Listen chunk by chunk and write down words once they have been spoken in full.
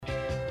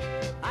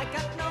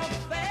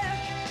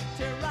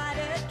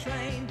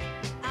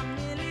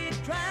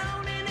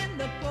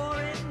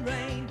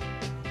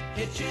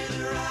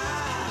Hitching a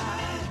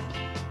ride.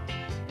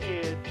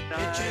 It's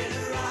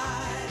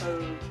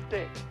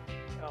 9:06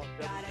 on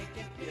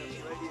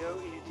WCCF Radio.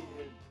 It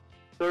is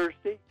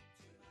Thursday.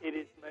 It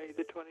is May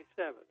the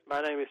 27th.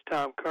 My name is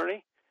Tom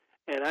Kearney,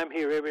 and I'm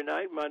here every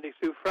night, Monday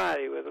through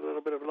Friday, with a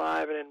little bit of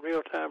live and in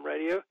real-time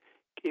radio,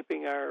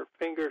 keeping our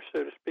fingers,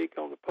 so to speak,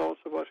 on the pulse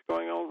of what's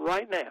going on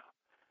right now.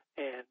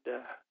 And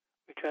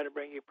we try to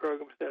bring you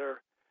programs that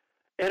are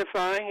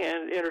edifying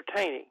and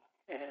entertaining.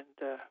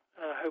 And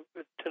I hope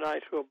that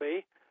tonight's will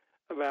be.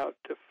 About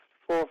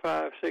 4,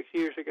 5, 6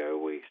 years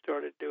ago, I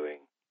started doing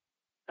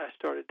some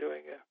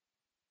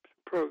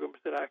programs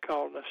that I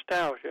call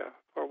nostalgia,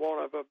 for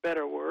want of a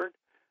better word.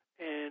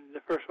 And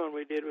the first one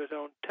we did was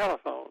on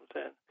telephones.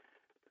 And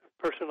a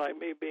person like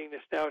me being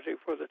nostalgic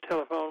for the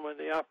telephone when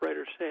the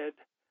operator said,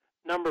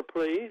 "Number,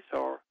 please,"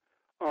 or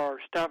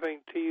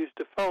stopping to use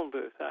the phone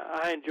booth.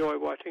 I enjoy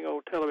watching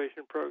old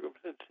television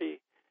programs and seeing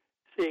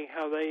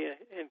how they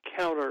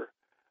encounter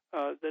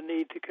the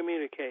need to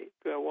communicate.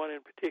 One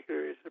in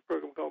particular is a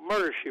program called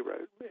Murder, She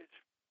Wrote.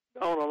 It's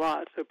on a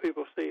lot, so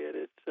people see it.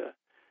 It's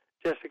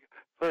Jessica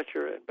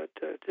Fletcher. But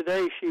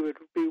today she would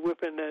be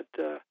whipping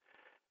that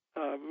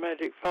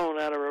magic phone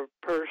out of her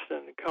purse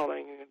and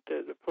calling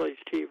the police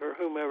chief or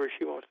whomever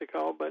she wants to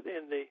call. But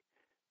in the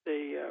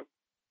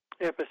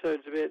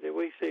episodes of it that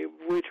we see,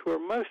 which were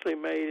mostly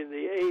made in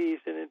the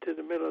 80s and into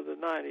the middle of the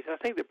 90s, I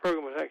think the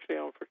program was actually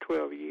on for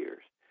 12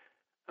 years.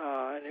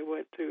 And it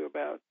went to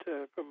about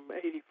from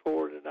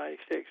 84 to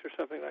 96 or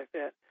something like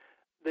that.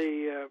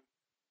 The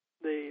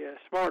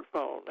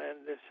smartphone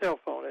and the cell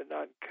phone had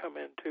not come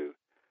into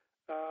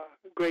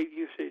great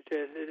usage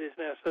as it is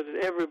now, so that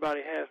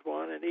everybody has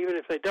one. And even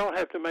if they don't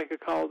have to make a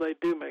call, they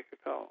do make a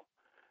call.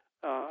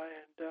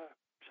 And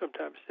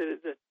sometimes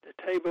sit at the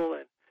table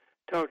and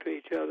talk to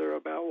each other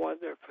about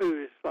what their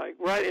food is like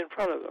right in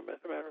front of them,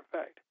 as a matter of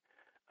fact.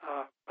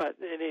 But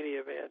in any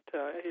event,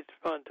 it's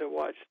fun to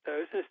watch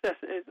those.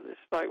 It's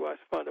likewise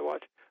fun to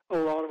watch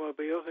old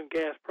automobiles and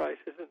gas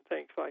prices and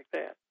things like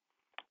that.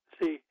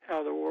 See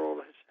how the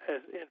world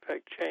has in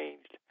fact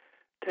changed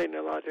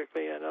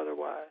technologically and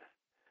otherwise.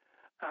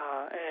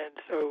 And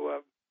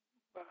so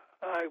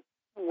I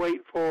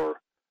wait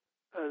for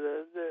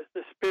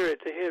the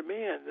Spirit to hit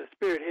me, and the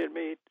Spirit hit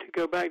me to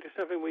go back to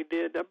something we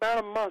did about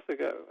a month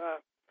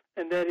ago,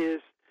 and that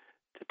is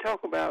to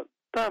talk about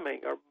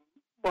thumbing, or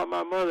what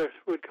my mother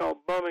would call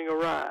bumming a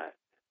ride.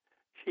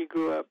 She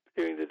grew up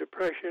during the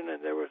Depression,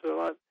 and there was a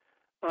lot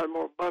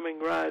more bumming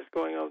rides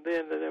going on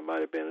then than there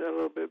might have been a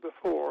little bit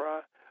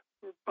before.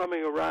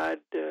 Bumming a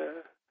ride,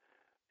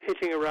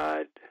 hitching a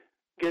ride,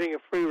 getting a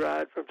free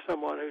ride from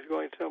someone who's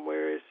going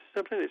somewhere is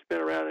something that's been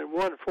around in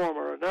one form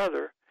or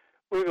another.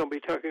 We're going to be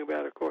talking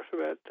about, of course,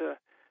 about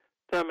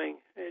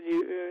thumbing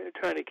and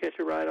trying to catch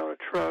a ride on a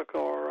truck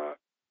or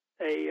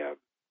an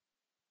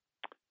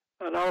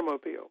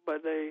automobile.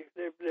 But they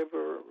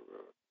were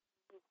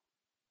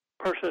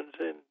persons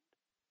in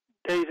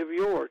days of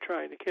yore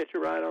trying to catch a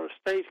ride on a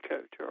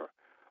stagecoach or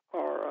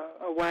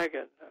a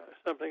wagon,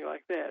 something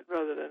like that,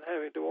 rather than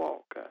having to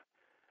walk.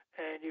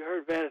 And you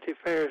heard Vanity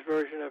Fair's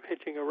version of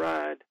Hitching a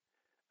Ride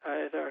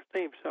as our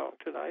theme song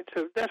tonight.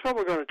 So that's what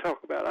we're going to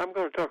talk about. I'm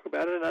going to talk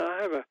about it, and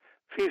I have a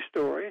few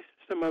stories.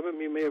 Some of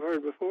them you may have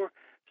heard before.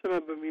 Some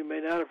of them you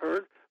may not have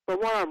heard. But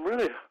what I'm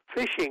really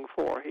fishing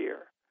for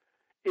here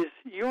is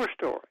your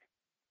story.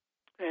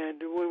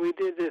 And when we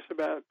did this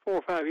about 4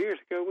 or 5 years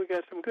ago, we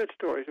got some good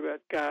stories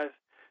about guys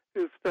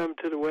who've thumbed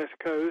to the West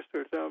Coast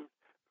or thumbed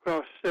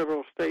across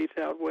several states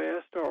out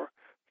west or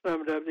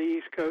thumbed up the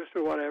East Coast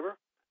or whatever.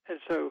 And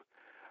so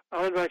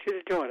I'll invite you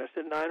to join us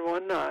at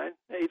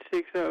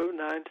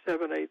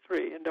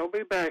 919-860-9783. And don't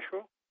be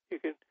bashful. You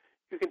can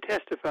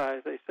testify,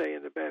 as they say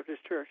in the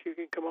Baptist Church. You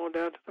can come on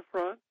down to the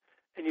front,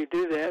 and you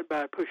do that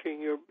by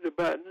pushing the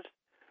buttons.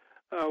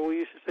 We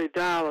used to say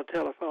dial a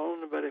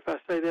telephone, but if I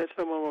say that,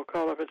 someone will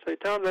call up and say,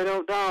 "Tom, they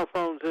don't dial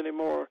phones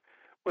anymore."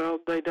 Well,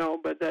 they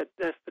don't, but that's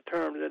the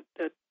term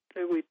that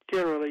we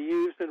generally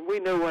use, and we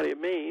know what it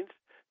means,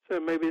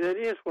 so maybe that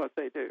is what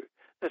they do.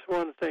 That's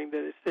one thing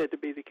that is said to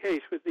be the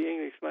case with the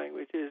English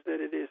language, is that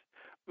it is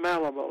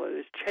malleable, it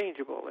is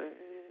changeable.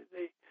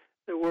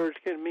 The words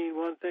can mean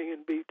one thing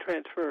and be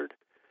transferred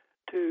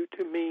to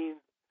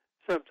mean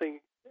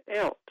something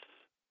else.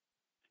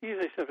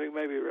 Usually something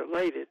maybe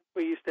related.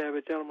 We used to have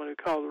a gentleman who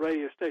called the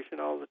radio station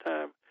all the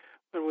time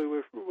when we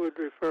would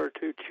refer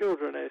to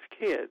children as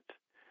kids.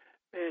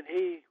 And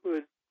he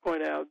would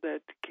point out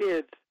that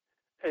kids,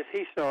 as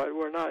he saw it,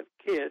 were not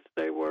kids.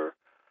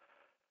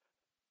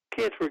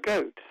 Kids were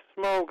goats,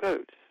 small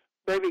goats,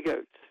 baby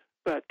goats.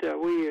 But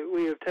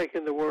we have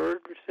taken the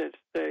word, since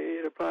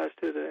it applies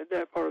to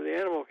that part of the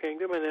animal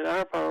kingdom, and in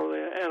our part of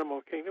the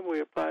animal kingdom, we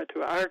apply it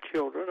to our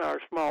children,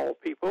 our small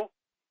people,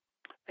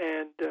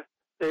 and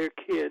they're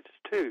kids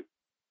too.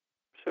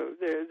 So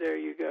there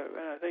you go.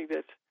 And I think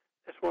that's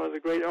one of the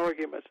great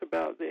arguments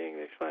about the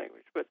English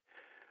language. But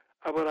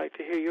I would like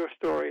to hear your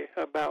story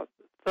about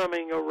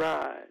thumbing a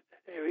ride.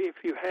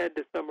 If you had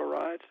to thumb a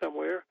ride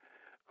somewhere,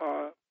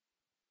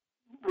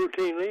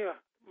 routinely,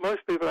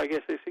 most people, I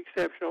guess, it's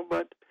exceptional,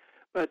 but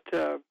But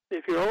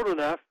if you're old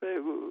enough,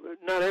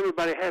 not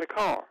everybody had a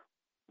car,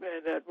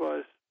 and that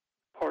was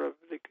part of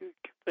the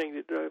thing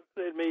that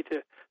led me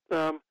to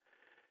thumb.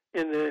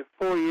 In the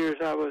 4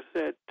 years I was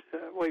at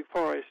Wake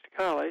Forest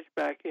College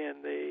back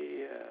in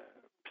the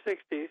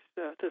 60s,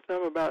 to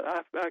thumb about,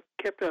 I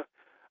kept a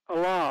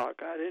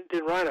log. I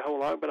didn't write a whole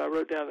lot, but I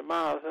wrote down the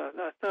miles.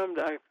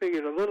 I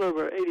figured a little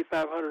over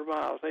 8,500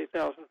 miles,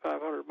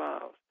 8,500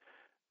 miles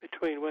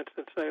between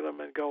Winston-Salem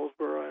and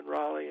Goldsboro and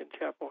Raleigh and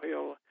Chapel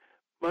Hill.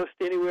 Most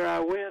anywhere I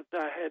went,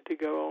 I had to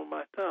go on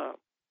my thumb.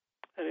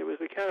 And it was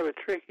a kind of a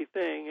tricky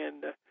thing,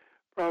 and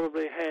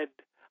probably had,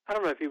 I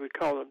don't know if you would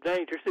call them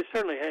dangers. It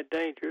certainly had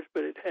dangers,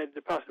 but it had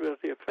the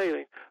possibility of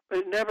failing. But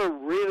it never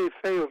really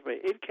failed me.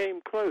 It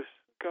came close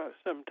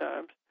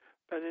sometimes,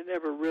 but it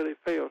never really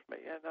failed me.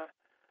 And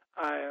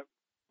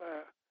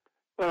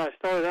when I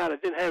started out, I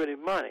didn't have any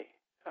money.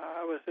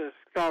 I was a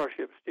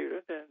scholarship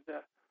student and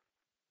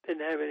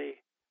didn't have any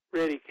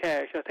ready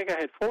cash. I think I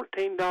had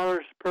 $14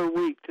 per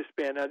week to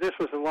spend. Now, this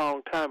was a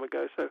long time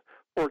ago, so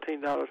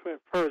 $14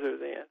 went further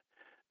then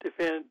to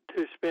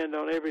spend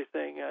on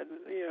everything.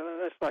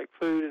 That's like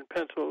food and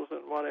pencils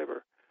and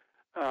whatever.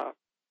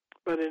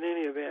 But in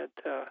any event,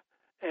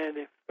 and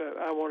if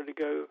I wanted to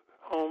go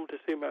home to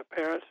see my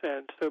parents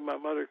and so my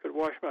mother could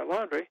wash my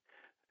laundry,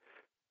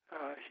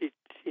 she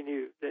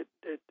knew that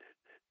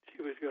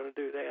she was going to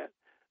do that.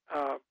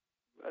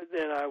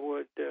 Then I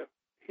would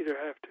either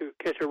have to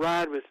catch a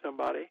ride with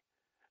somebody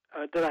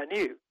that I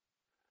knew.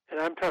 And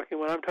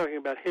when I'm talking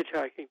about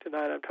hitchhiking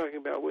tonight, I'm talking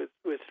about with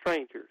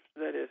strangers.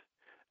 That is,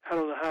 out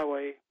on the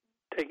highway,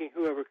 taking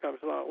whoever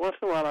comes along. Once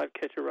in a while, I'd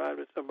catch a ride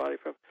with somebody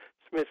from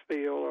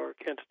Smithfield or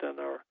Kinston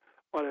or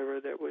whatever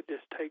that would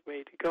just take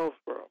me to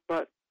Goldsboro.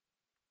 But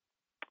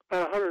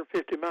about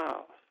 150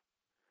 miles.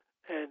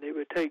 And it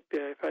would take,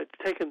 if I'd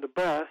taken the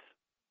bus,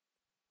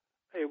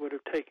 it would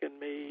have taken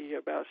me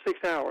about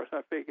 6 hours,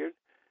 I figured.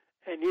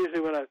 And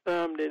usually when I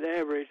thumbed, it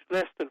averaged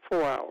less than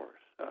 4 hours.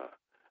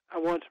 I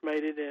once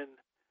made it in,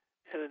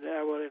 and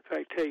I will in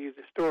fact tell you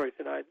the story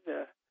tonight,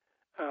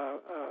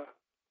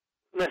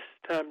 less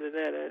time than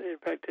that. In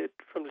fact,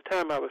 from the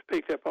time I was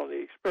picked up on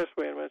the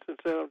expressway in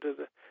Winston-Salem to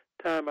the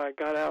time I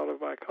got out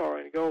of my car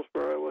in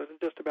Goldsboro, it was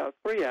just about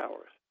 3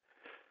 hours.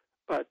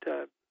 But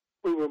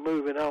we were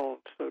moving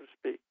on, so to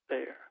speak,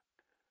 there.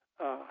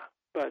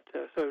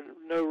 So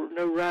no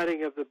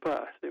riding of the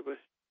bus. It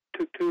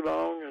took too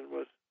long and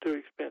was too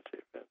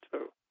expensive, and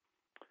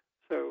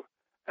so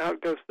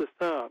out goes the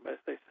thumb, as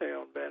they say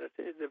on the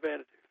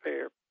Vanity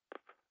Fair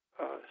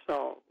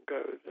song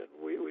goes, and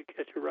we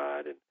catch a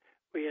ride and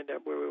we end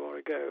up where we want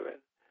to go.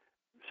 And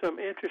some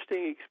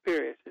interesting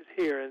experiences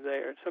here and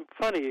there, and some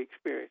funny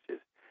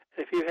experiences.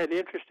 And if you had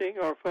interesting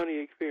or funny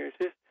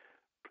experiences,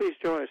 please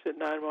join us at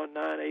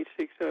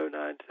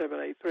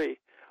 919-860-9783.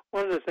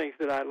 One of the things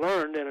that I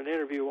learned in an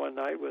interview one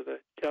night with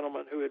a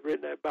gentleman who had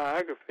written a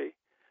biography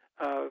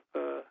of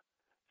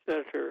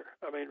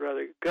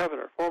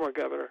former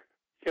Governor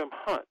Jim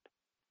Hunt,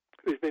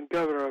 who's been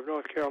governor of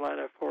North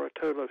Carolina for a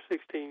total of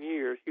 16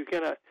 years. You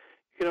can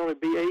only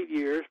be 8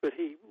 years, but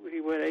he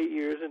went 8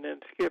 years and then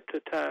skipped a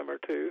time or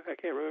two. I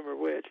can't remember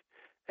which.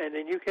 And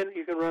then you can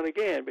run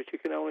again, but you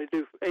can only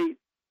do 8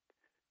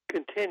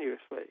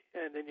 continuously,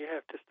 and then you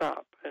have to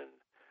stop and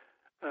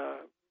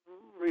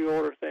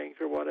reorder things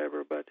or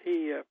whatever. But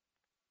he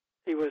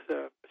was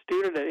a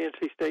student at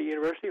NC State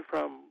University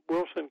from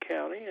Wilson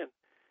County, and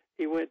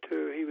he was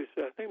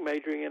I think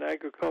majoring in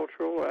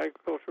agricultural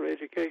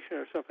education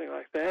or something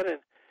like that,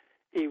 and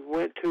he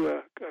went to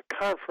a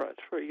conference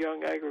for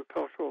young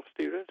agricultural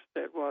students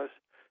that was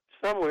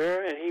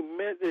somewhere, and he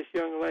met this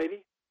young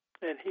lady,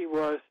 and he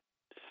was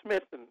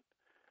smitten.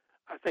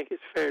 I think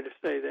it's fair to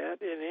say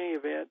that. In any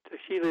event,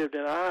 she lived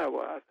in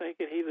Iowa, I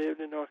think, and he lived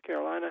in North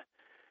Carolina,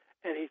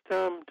 and he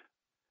thumbed,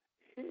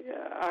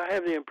 I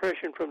have the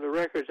impression from the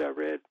records I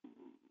read,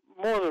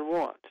 more than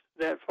once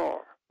that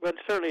far, but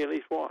certainly at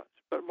least once,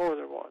 but more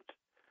than once,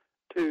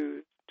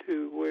 to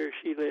where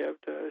she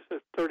lived. It's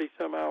a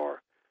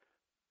 30-some-hour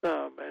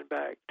thumb and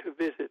back to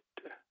visit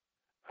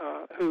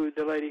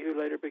the lady who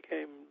later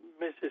became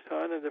Mrs.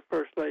 Hunt and the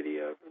First Lady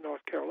of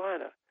North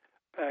Carolina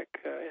back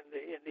in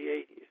the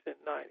 80s and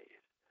 90s.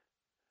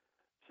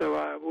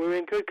 So we're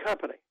in good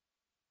company.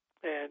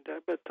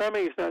 But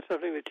thumbing is not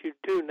something that you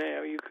do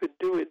now. You could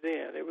do it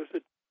then. It was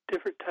a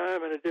different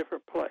time and a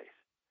different place.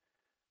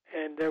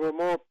 And there were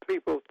more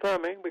people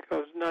thumbing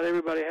because not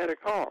everybody had a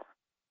car.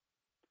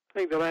 I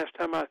think the last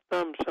time I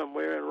thumbed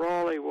somewhere in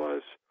Raleigh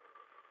was,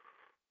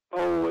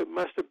 it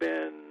must have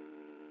been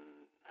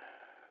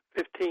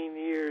 15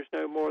 years,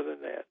 no more than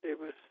that. It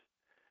was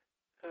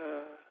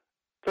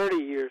 30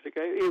 years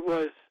ago. It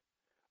was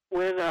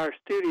when our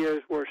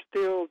studios were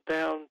still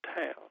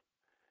downtown.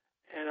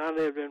 And I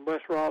lived in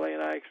West Raleigh,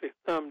 and I actually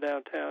thumbed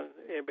downtown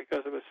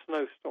because of a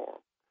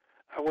snowstorm.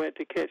 I went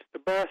to catch the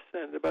bus,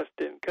 and the bus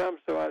didn't come,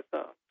 so I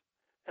thumbed.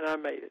 And I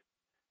made it.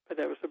 But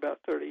that was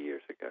about 30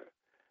 years ago.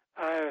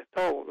 I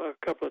thought a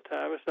couple of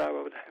times I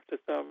would have to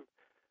thumb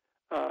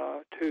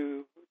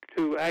to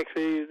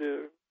actually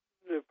the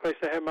place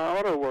I had my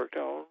auto worked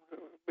on,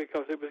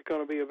 because it was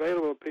going to be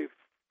available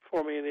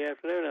for me in the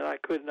afternoon, and I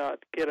could not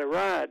get a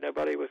ride.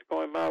 Nobody was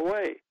going my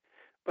way.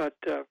 But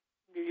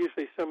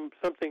usually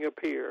something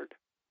appeared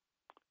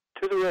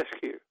to the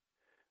rescue.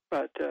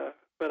 But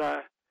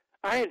I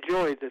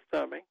enjoyed the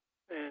thumbing,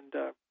 and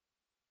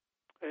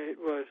it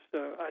was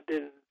I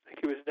didn't think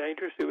it was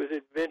dangerous. It was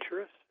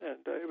adventurous, and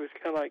it was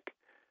kind of like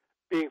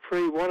being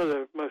free. One of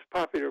the most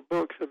popular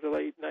books of the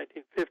late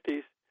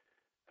 1950s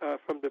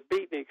from the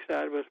beatnik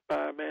side was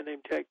by a man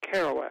named Jack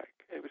Kerouac.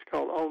 It was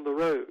called On the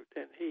Road,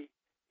 and he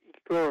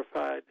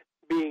glorified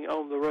being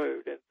on the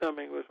road, and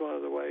thumbing was one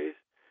of the ways.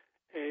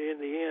 And in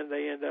the end,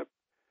 they end up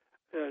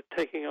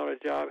taking on a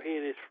job, he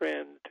and his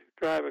friend, to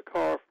drive a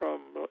car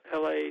from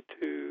L.A.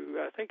 to,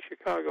 I think,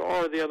 Chicago,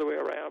 or the other way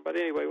around. But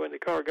anyway, when the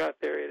car got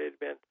there, it had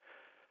been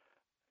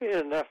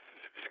enough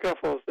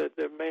scuffles that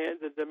the man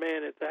at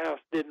the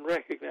house didn't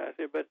recognize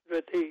it. But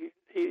he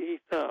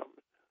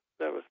thumbed.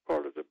 That was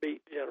part of the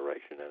beat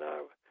generation, and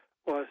I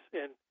was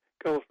in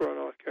Goldsboro,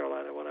 North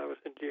Carolina, when I was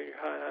in junior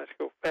high and high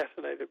school,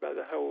 fascinated by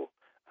the whole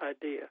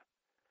idea,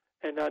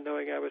 and not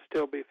knowing I would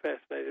still be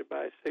fascinated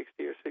by it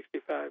 60 or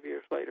 65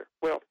 years later.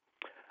 Well,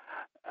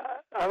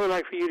 I would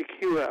like for you to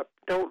cue up.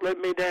 Don't let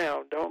me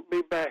down. Don't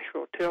be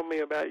bashful. Tell me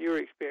about your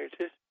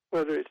experiences,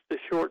 whether it's the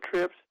short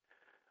trips,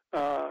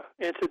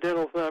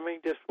 incidental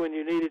thumbing, just when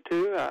you needed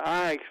to.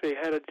 I actually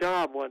had a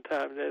job one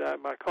time that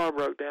my car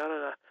broke down,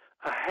 and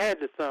I had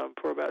to thumb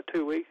for about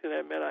 2 weeks, and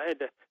that meant I had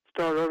to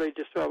start early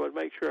just so I would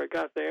make sure I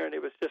got there, and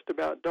it was just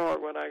about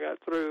dark when I got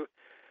through.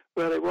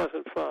 Well, it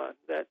wasn't fun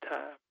that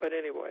time. But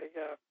anyway,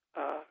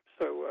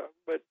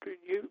 but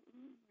you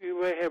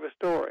may have a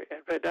story.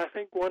 In fact, I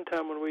think one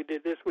time when we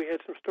did this, we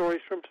had some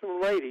stories from some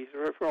ladies,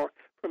 or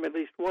from at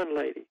least one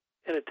lady,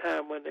 in a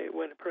time when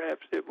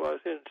perhaps it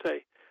was in,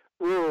 say,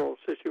 rural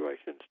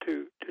situations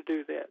to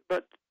do that.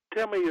 But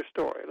tell me your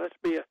story. Let's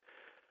be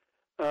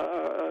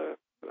a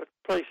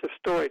place of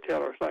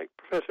storytellers, like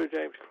Professor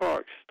James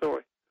Clark's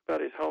story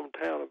about his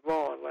hometown of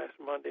Vaughan last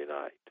Monday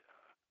night.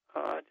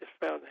 I just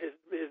found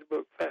his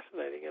book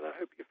fascinating, and I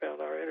hope you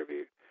found our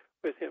interview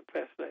with him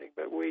fascinating.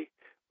 But we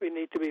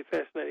need to be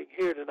fascinating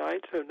here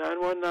tonight. So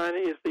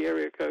 919 is the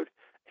area code,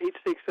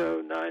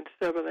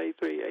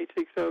 860-9783,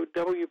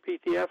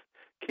 860-WPTF.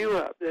 Cue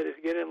up. That is,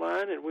 get in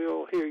line, and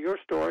we'll hear your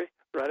story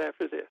right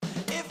after this.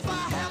 If I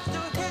have to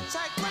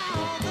hitchhike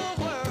around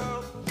the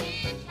world.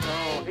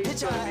 Oh,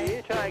 he's going to be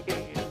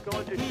hitchhiking. He's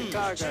going to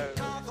Chicago.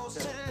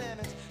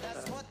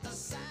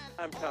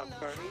 I'm Tom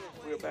Kearney,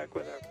 and we're back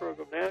with our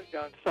program now.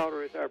 John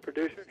Salter is our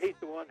producer. He's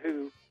the one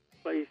who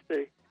plays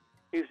the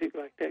music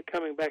like that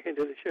coming back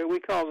into the show. We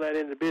call that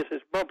in the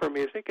business bumper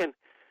music, and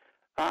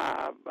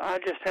I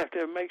just have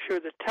to make sure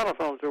the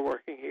telephones are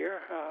working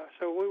here.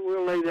 So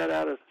we'll lay that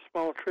out as a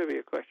small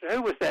trivia question.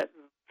 Who was that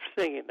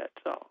singing that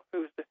song?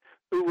 Who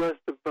was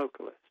the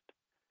vocalist?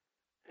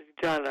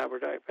 John and I were,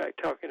 in fact,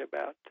 talking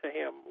about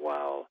him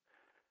while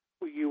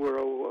we were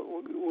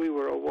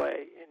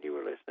away, and you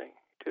were listening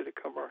to the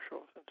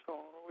commercials and so on.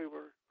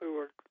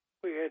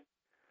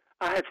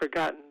 I had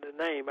forgotten the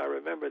name. I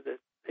remember that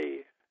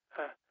I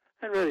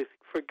really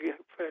had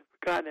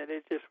forgotten it.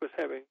 It just was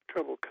having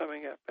trouble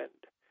coming up and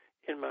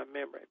in my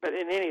memory. But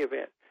in any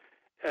event,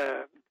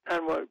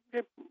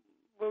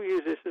 we'll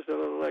use this as a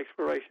little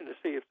exploration to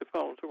see if the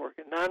phones are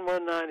working.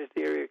 919 is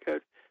the area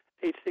code,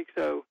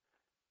 860-9783.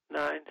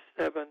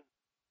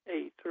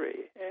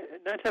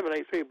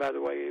 9783, by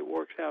the way, it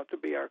works out to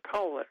be our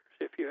call letters.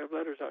 If you have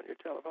letters on your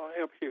telephone, it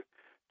helps you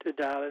to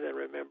dial it and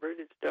remember it.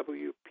 It's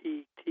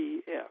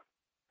WPTF,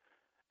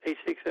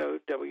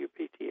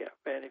 860-WPTF.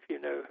 And if you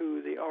know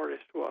who the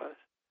artist was,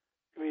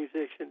 the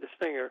musician, the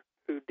singer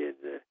who did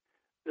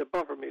the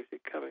bumper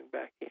music coming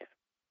back in.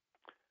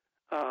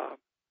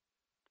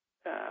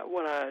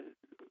 When I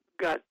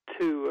got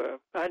to,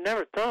 I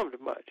never thumbed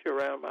much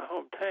around my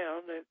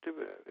hometown.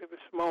 It was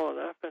small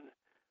enough, and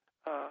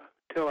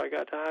till I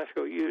got to high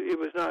school, it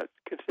was not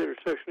considered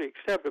socially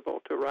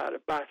acceptable to ride a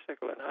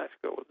bicycle in high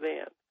school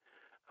then.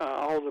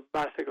 All the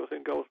bicycles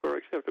in Goldsboro,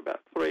 except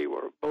about 3,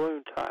 were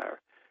balloon tire,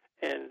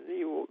 and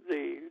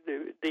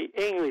the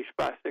English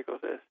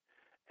bicycles,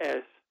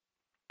 as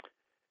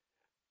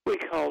we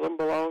call them,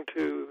 belong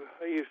to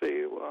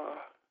usually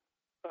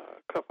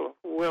a couple of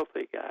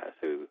wealthy guys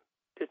who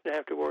didn't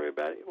have to worry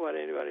about what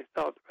anybody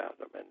thought about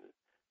them. And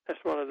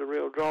that's one of the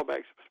real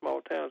drawbacks of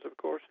small towns, of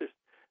course, is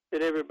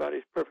that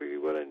everybody's perfectly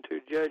willing to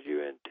judge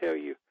you and tell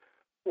you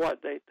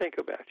what they think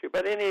about you.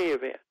 But in any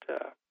event,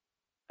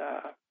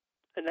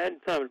 and I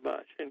hadn't thumbed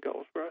much in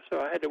Goldsboro,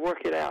 so I had to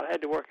work it out. I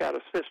had to work out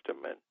a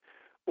system and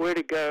where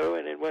to go.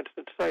 And in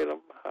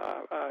Winston-Salem,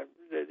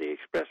 the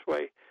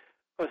expressway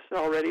was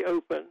already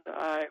open, the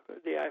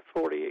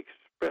I-40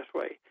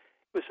 expressway.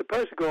 It was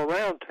supposed to go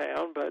around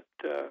town, but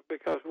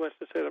because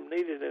Winston-Salem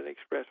needed an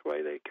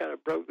expressway, they kind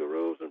of broke the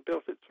rules and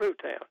built it through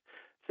town.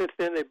 Since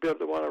then, they built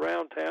the one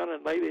around town,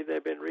 and lately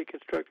they've been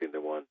reconstructing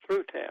the one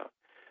through town.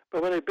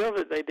 But when they built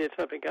it, they did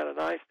something kind of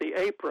nice. The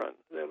apron,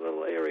 the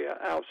little area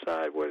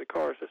outside where the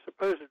cars are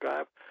supposed to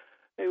drive,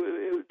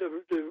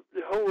 the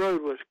whole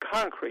road was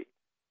concrete.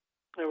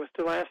 There was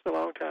to last a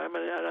long time,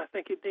 and I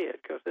think it did,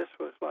 because this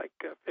was like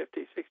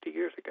 50, 60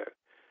 years ago.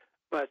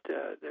 But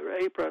the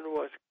apron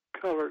was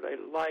colored a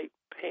light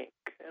pink,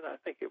 and I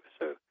think it was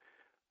so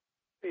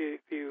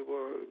if you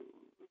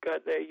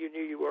got there, you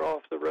knew you were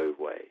off the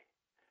roadway.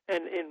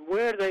 And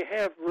where they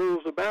have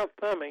rules about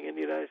thumbing in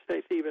the United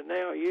States, even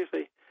now,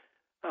 usually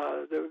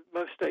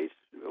most states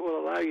will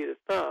allow you to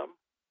thumb,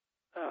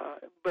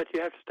 but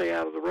you have to stay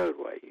out of the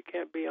roadway. You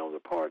can't be on the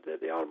part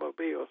that the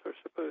automobiles are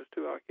supposed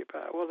to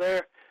occupy. Well,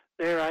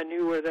 there I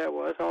knew where that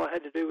was. All I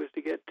had to do was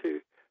to get to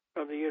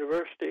from the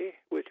university,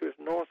 which was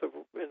in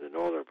the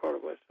northern part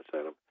of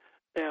Winston-Salem,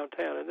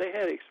 downtown, and they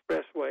had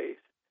expressways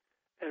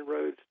and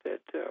roads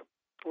that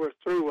were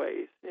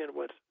throughways in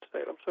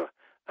Winston-Salem. So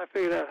I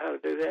figured out how to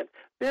do that.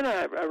 Then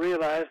I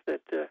realized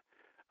that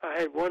I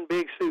had one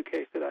big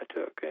suitcase that I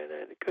took, and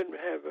it couldn't be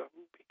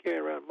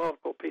carrying around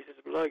multiple pieces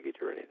of luggage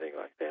or anything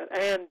like that.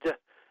 And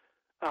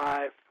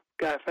I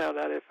found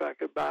out if I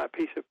could buy a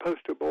piece of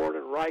poster board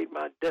and write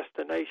my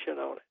destination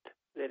on it,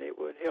 then it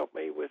would help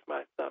me with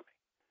my thumbing.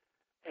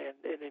 And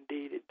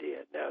indeed it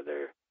did. Now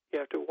you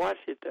have to watch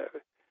it though.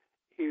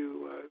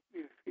 You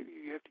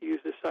have to use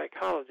the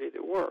psychology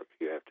that works.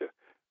 You have to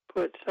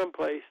put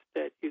someplace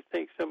that you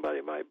think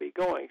somebody might be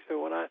going.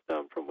 So when I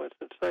thumbed from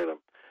Winston-Salem,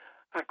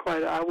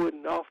 I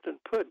wouldn't often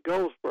put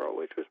Goldsboro,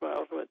 which was my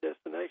ultimate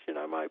destination.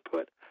 I might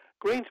put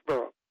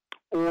Greensboro,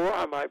 or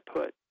I might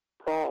put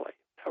Raleigh.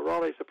 Now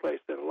Raleigh's a place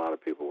that a lot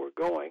of people were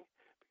going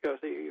because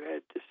you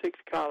had 6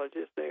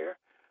 colleges there.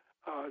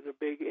 The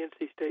big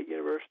NC State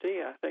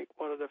University. I think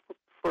one of the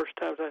first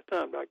times I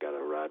thumbed, I got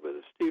a ride with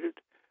a student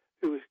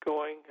who was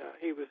going.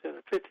 He was in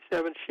a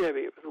 '57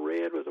 Chevy. It was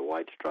red with a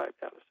white stripe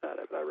down the side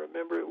of it. I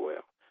remember it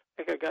well.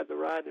 I think I got the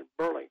ride in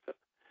Burlington,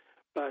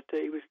 but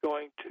he was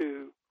going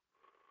to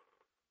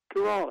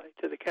Raleigh,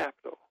 to the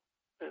capital,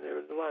 and there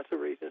were lots of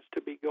reasons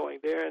to be going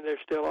there, and there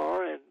still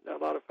are. And a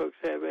lot of folks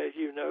have, as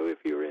you know, if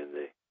you're in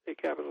the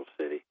capital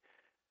city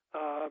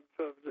of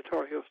the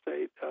Tar Heel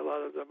State, a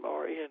lot of them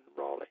are in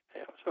Raleigh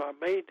now. So I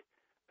made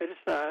a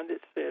sign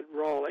that said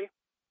Raleigh.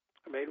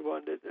 I made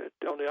one that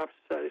on the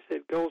opposite side it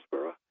said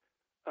Goldsboro.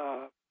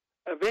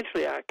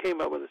 Eventually I came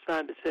up with a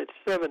sign that said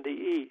 70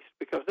 East,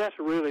 because that's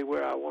really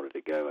where I wanted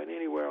to go, and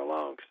anywhere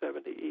along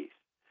 70 East.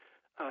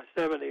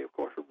 70, of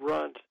course,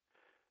 runs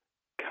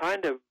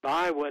kind of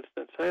by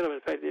Winston-Salem. In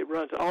fact, it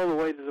runs all the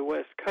way to the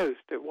West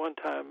Coast. At one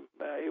time,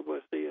 it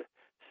was the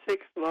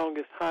 6th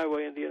longest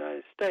highway in the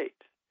United States.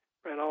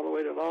 Ran all the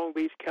way to Long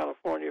Beach,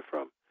 California,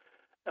 from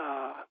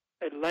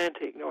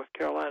Atlantic, North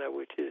Carolina,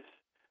 which is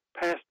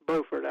past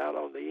Beaufort out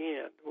on the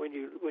end. When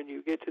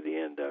you get to the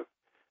end of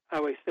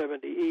Highway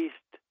 70 East,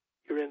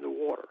 you're in the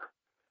water.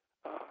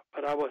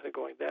 But I wasn't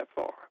going that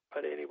far.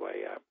 But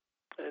anyway,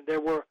 and there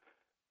were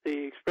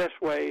the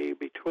expressway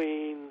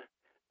between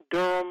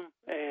Durham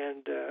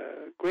and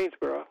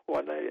Greensboro,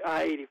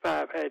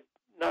 I-85, had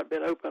not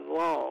been open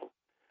long.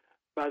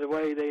 By the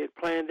way, they had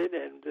planned it,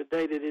 and the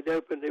day that it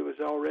opened, it was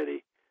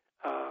already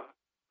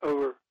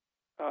over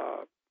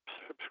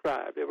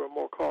subscribed. There were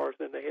more cars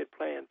than they had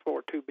planned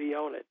for to be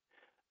on it.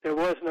 There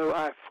was no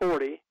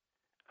I-40.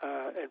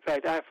 In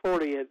fact,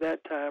 I-40 at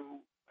that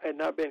time had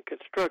not been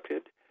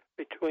constructed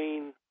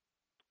between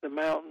the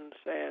mountains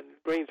and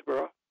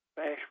Greensboro,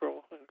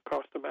 Asheville, and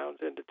across the mountains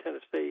into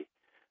Tennessee.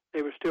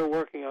 They were still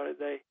working on it.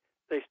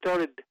 They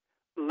started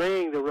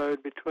laying the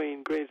road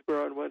between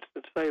Greensboro and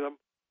Winston-Salem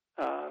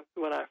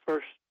one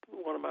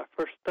of my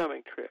first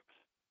thumbing trips.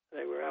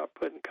 They were out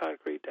putting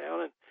concrete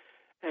down,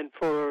 and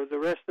for the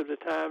rest of the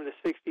time, the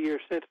 60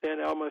 years since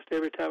then, almost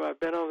every time I've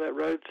been on that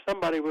road,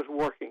 somebody was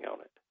working on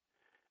it.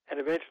 And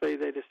eventually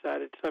they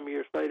decided some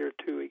years later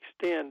to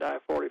extend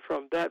I-40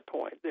 from that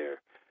point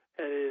there.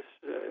 That is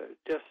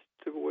just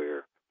to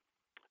where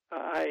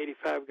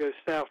I-85 goes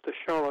south to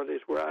Charlotte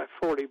is where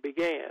I-40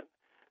 began.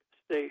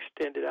 They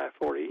extended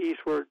I-40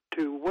 eastward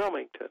to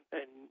Wilmington,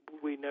 and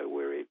we know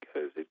where it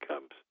goes. It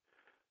comes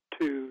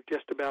to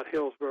just about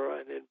Hillsboro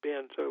and then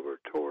bends over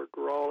toward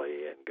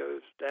Raleigh and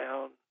goes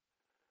down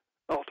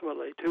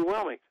ultimately to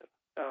Wilmington.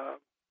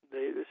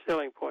 The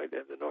selling point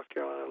of the North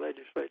Carolina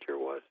legislature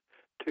was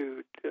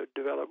to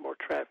develop more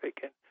traffic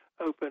and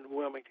open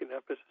Wilmington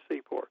up as a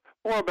seaport.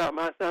 More about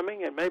my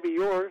thumbing and maybe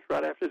yours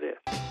right after this.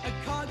 A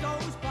car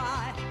goes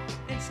by,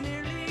 it's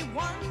nearly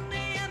 1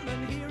 a.m.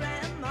 and here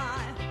am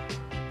I,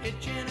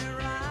 hitching a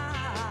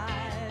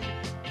ride,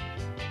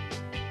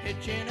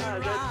 hitching a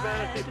ride. That's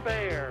Vanity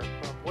Fair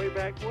from way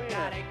back when,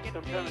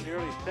 sometime in the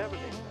early 70s,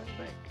 I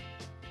think.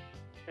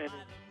 And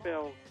it's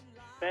spelled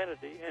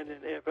Vanity and then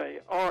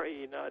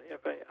F-A-R-E, not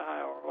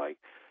F-A-I-R, like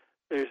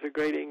there's a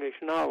great English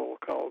novel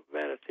called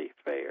Vanity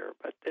Fair,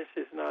 but this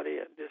is not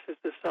it. This is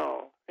the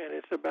song, and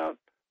it's about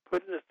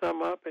putting the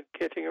thumb up and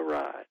catching a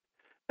ride.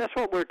 That's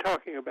what we're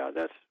talking about.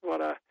 That's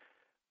what I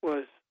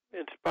was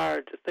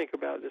inspired to think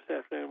about this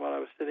afternoon while I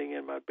was sitting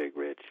in my big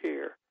red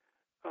chair,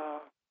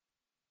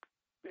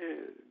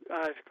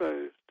 eyes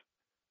closed,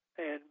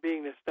 and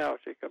being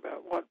nostalgic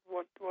about what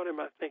am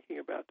I thinking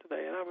about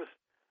today. And I was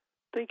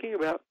thinking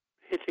about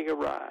hitching a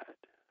ride.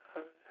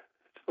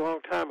 It's a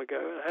long time ago,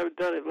 and I haven't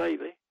done it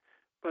lately,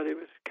 but it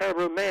was kind of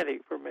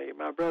romantic for me.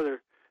 My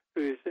brother,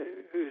 who's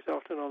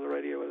often on the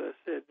radio with us,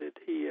 said that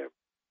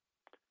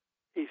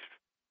he's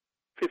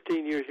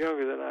 15 years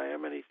younger than I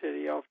am, and he said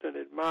he often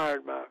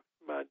admired my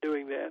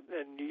doing that.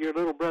 And your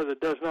little brother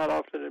does not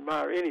often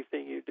admire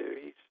anything you do.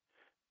 He's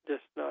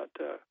just not.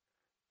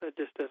 That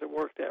just doesn't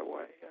work that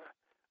way.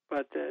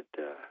 But that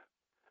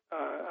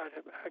I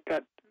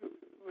got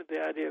with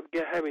the idea of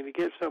having to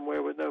get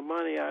somewhere with no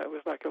money. It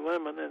was like a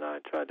lemon, and I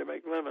tried to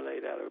make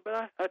lemonade out of it.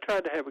 But I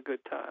tried to have a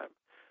good time.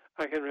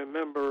 I can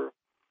remember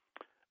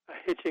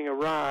hitching a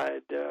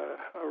ride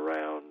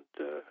around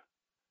the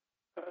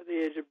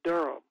edge of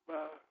Durham.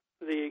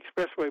 The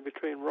expressway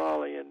between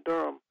Raleigh and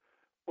Durham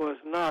was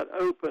not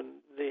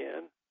open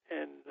then,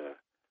 and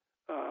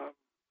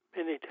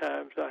many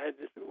times I had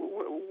to,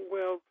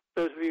 well,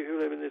 those of you who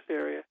live in this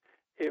area,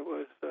 it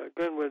was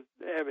Glenwood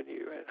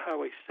Avenue and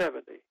Highway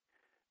 70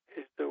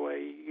 is the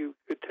way you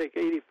could take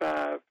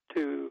 85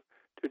 to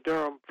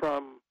Durham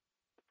from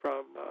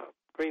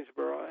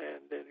Greensboro,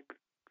 and then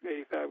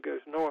 85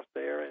 goes north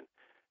there, and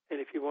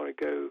if you want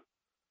to go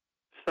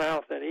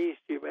south and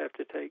east, you have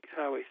to take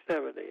Highway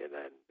 70, and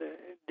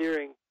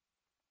during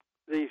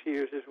these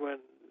years is when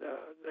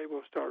they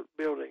will start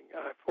building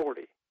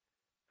I-40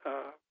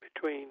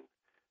 between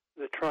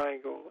the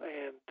Triangle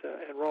and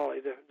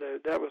Raleigh.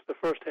 That was the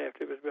first half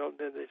that was built, and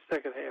then the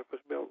second half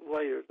was built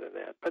later than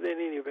that. But in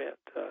any event,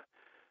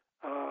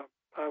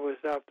 I was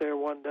out there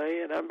one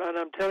day, and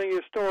I'm telling you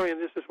a story,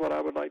 and this is what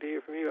I would like to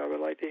hear from you. I would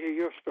like to hear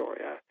your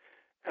story.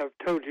 I've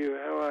told you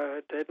how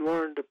I had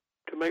learned to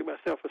make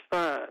myself a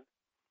sign,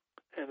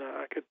 and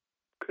I could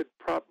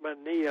prop my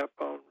knee up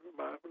on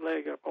my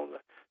leg up on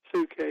the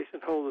suitcase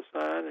and hold the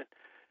sign,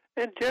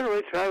 and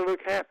generally try to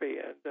look happy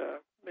and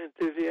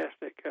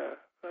enthusiastic.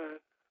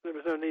 There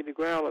was no need to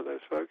growl at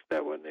those folks.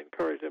 That wouldn't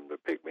encourage them to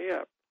pick me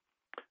up.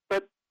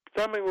 But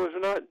thumbing was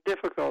not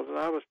difficult, and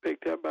I was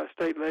picked up by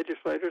state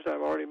legislators.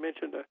 I've already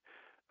mentioned a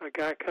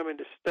guy coming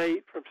to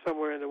state from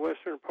somewhere in the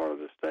western part of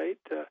the state,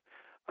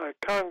 a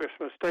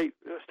congressman, state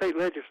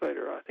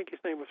legislator. I think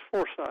his name was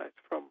Forsyth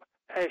from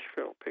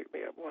Asheville, picked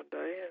me up one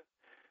day,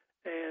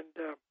 and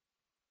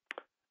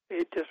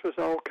it just was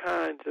all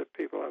kinds of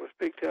people. I was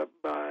picked up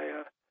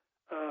by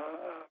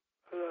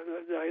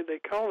they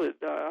called it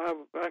I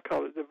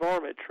call it the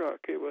varmint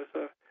truck. It was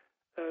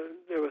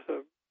there was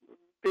a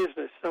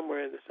business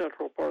somewhere in the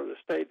central part of the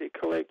state that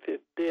collected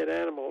dead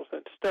animals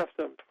and stuffed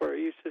them for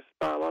use as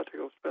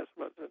biological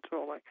specimens and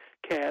so on, like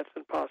cats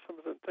and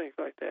possums and things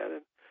like that.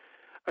 And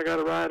I got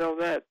a ride on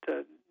that.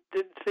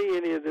 Didn't see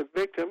any of the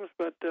victims,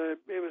 but it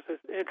was an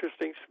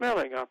interesting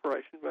smelling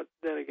operation. But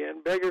then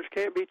again, beggars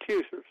can't be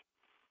choosers.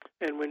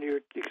 And when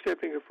you're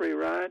accepting a free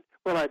ride,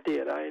 well, I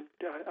did. I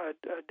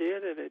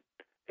did, and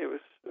it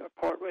was a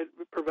part. It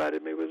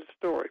provided me with a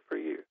story for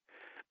you.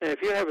 And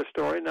if you have a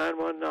story,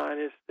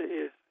 919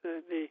 is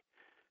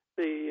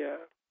the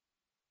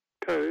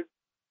code,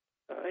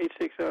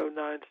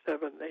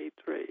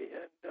 860-9783.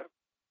 And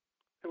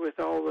with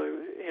all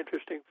the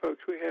interesting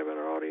folks we have in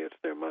our audience,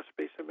 there must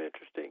be some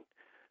interesting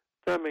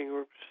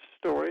thumbing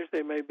stories.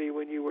 They may be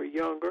when you were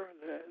younger.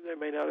 They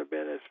may not have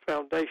been as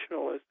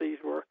foundational as these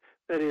were.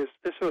 That is,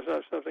 this was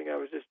not something I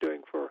was just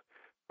doing for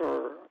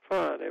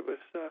fun. It was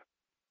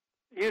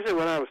usually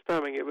when I was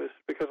thumbing, it was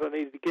because I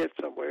needed to get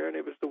somewhere, and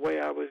it was the way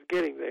I was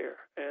getting there.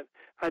 And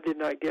I did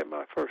not get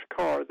my first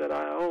car that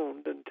I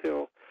owned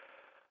until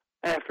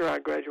after I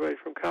graduated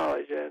from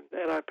college,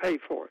 and I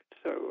paid for it.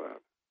 So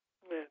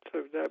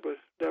that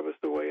was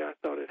the way I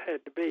thought it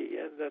had to be,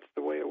 and that's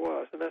the way it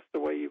was, and that's the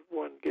way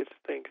one gets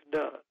things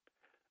done.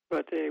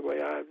 But anyway,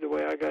 the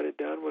way I got it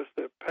done was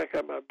to pack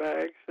up my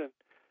bags, and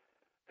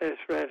as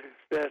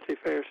Vanity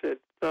Fair said,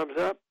 thumbs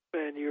up,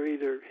 and you're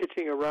either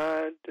hitching a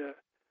ride,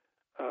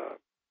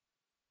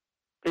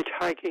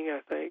 hitchhiking,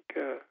 I think,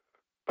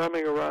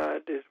 bumming a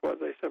ride is what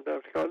they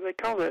sometimes call it. They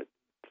call that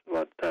a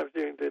lot of times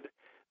during the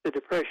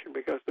Depression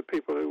because the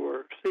people who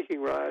were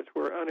seeking rides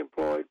were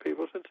unemployed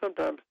people, and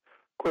sometimes,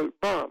 quote,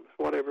 bums,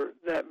 whatever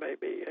that may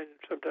be. And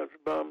sometimes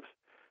bums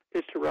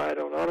hitched a ride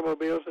on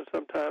automobiles and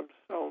sometimes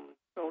on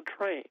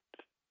trains.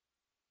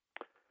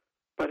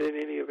 But in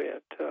any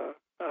event,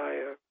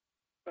 I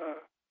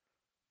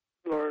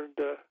learned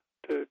to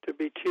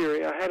be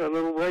cheery. I had a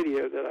little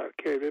radio that I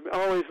carried with me.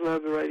 I always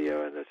loved the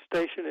radio, and the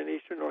station in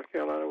eastern North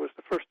Carolina was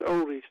the first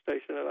oldies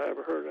station that I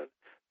ever heard of.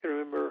 I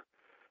remember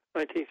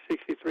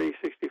 1963,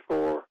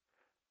 64,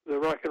 the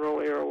rock and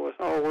roll era was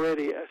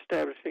already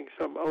establishing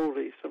some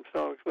oldies, some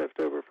songs left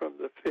over from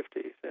the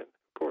 50s, and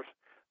of course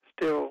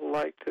still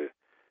like to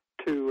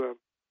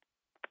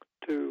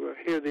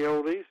hear the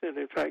oldies. And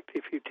in fact,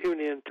 if you tune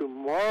in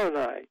tomorrow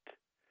night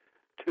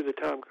to the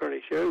Tom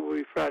Kearney Show, it will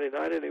be Friday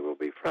night, and it will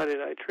be Friday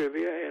Night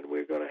Trivia, and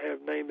we're going to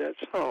have Name That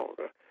Song,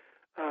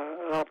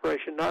 an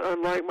operation not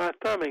unlike my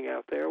thumbing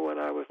out there when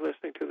I was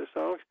listening to the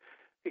songs,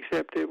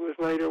 except it was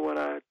later when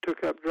I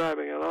took up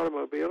driving an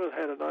automobile and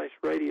had a nice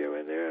radio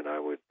in there, and I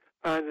would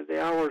find that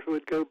the hours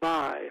would go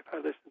by if I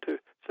listened to,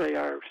 say,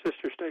 our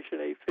sister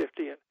station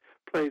 850 and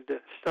played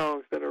the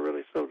songs that are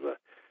really sort of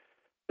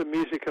the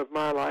music of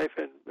my life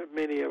and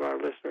many of our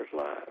listeners'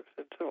 lives,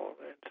 and so on.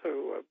 And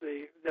so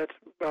that's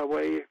by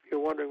way, if you're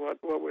wondering what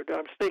we're doing.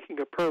 I'm sneaking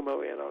a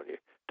promo in on you.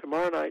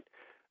 Tomorrow night,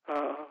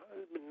 9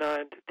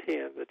 to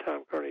 10, the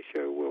Tom Kearney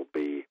Show will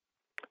be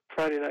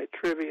Friday night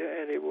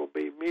trivia, and it will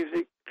be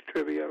music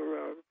trivia,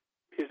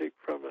 music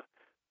from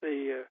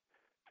the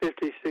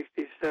 50s,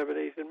 60s,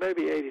 70s, and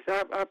maybe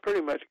 80s. I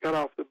pretty much got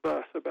off the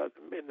bus about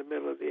in the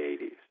middle of the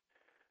 80s,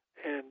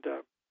 and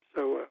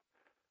so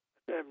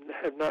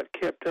have not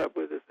kept up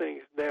with the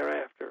things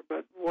thereafter.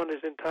 But one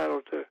is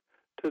entitled to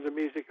the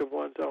music of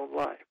one's own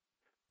life.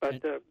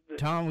 But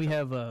Tom, we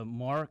have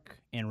Mark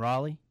in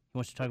Raleigh. He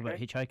wants to talk about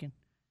hitchhiking.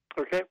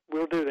 Okay,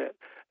 we'll do that.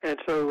 And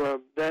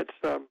so that's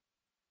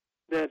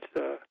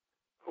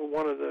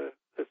one of the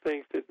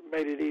things that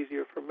made it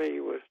easier for me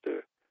was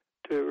to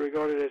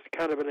regard it as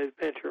kind of an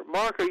adventure.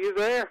 Mark, are you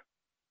there?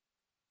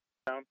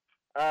 I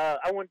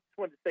just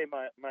wanted to say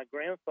my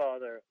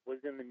grandfather was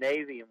in the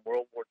Navy in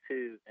World War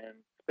II and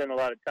spent a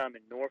lot of time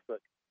in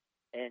Norfolk.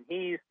 And he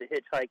used to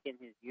hitchhike in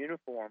his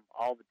uniform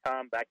all the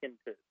time back to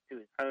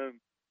his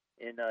home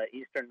in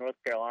eastern North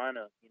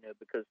Carolina,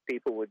 because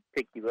people would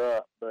pick you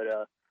up.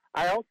 But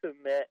I also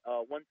met,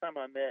 one time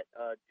I met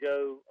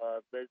Joe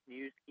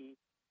Lesniewski.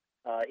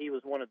 He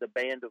was one of the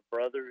band of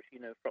brothers,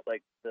 from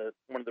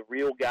one of the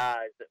real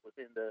guys that was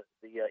in the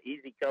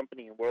Easy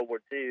Company in World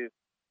War II.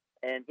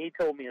 And he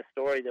told me a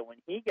story that when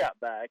he got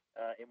back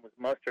and was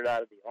mustered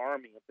out of the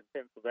Army up in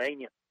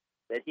Pennsylvania,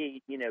 that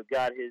he,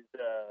 got his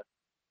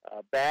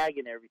bag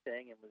and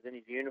everything and was in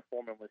his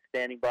uniform and was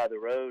standing by the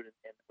road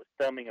and was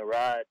thumbing a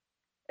ride.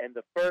 And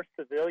the first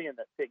civilian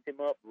that picked him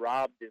up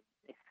robbed him.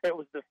 He said it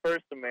was the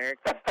first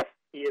American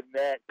he had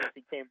met since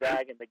he came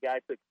back, and the guy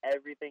took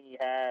everything he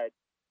had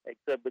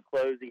except the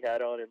clothes he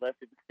had on and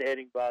left him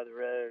standing by the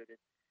road. And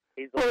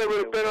he's well, they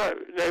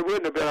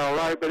wouldn't have been all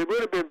right, but it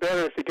would have been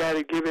better if the guy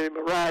had given him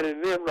a ride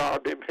and then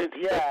robbed him.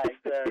 Yeah,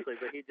 exactly.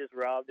 But he just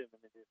robbed him,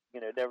 and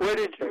just, never. Where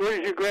did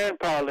your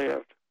grandpa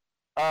live?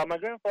 My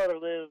grandfather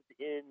lived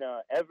in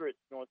Everett,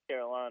 North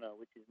Carolina,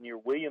 which is near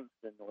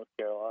Williamston, North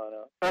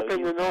Carolina. Up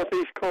in the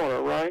northeast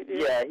corner, right?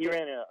 Yeah, he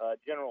ran a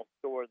general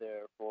store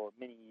there for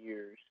many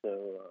years.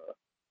 So,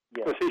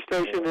 yeah. Was he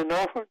stationed in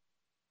Norfolk?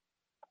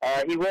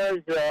 He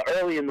was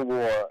early in the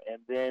war, and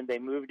then they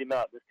moved him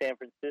out to San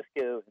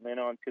Francisco, and then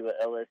on to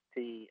a LST,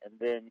 and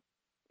then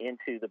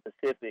into the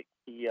Pacific.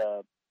 He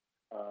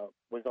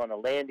was on a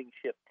landing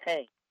ship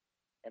Tank,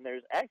 and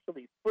there's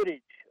actually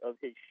footage of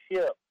his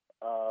ship.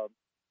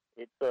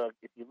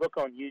 If you look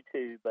on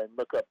YouTube and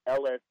look up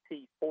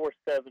LST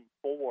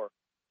 474,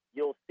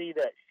 you'll see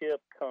that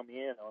ship come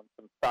in on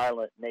some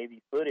silent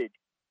Navy footage.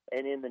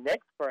 And in the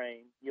next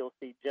frame, you'll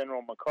see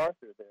General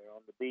MacArthur there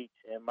on the beach.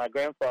 And my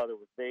grandfather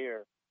was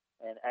there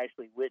and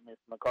actually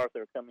witnessed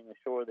MacArthur coming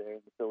ashore there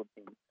in the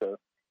Philippines. So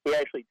he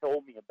actually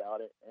told me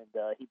about it,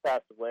 and he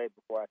passed away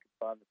before I could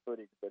find the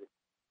footage. But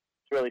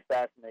it's really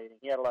fascinating.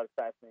 He had a lot of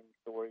fascinating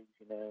stories,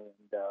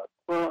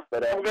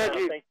 I'm glad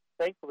you...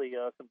 Thankfully,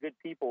 some good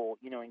people,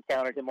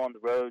 encountered him on the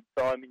road,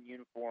 saw him in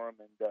uniform,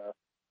 and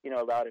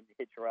allowed him to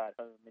hitch a ride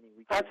home many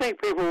weeks. I think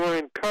people were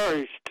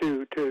encouraged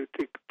to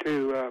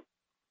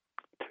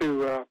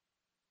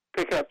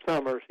pick up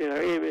thumbers,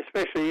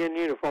 especially in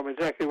uniform.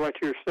 Exactly what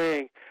you're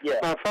saying. Yeah.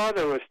 My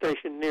father was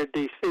stationed near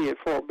D.C. at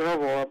Fort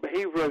Belvoir, but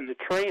he rode the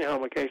train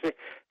home occasionally.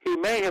 He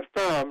may have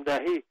thumbed.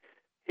 He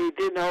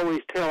didn't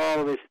always tell all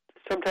of his.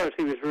 Sometimes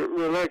he was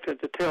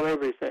reluctant to tell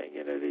everything.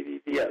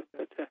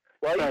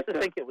 Well, I used to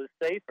think it was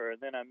safer,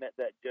 and then I met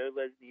that Joe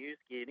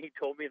Lesniewski, and he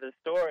told me the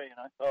story, and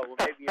I thought, well,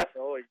 maybe it's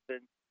always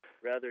been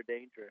rather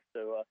dangerous.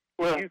 So,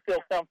 did you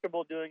feel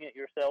comfortable doing it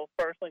yourself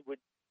personally?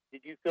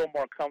 Did you feel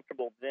more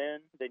comfortable then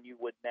than you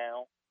would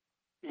now?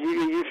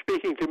 You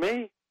speaking to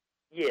me?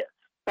 Yes.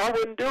 I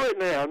wouldn't do it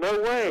now.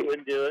 No way. You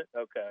wouldn't do it?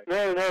 Okay.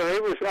 No.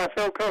 I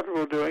felt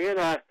comfortable doing it.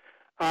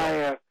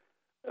 I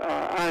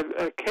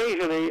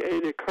occasionally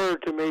it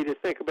occurred to me to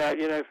think about,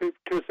 if 2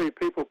 or 3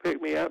 people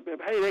pick me up,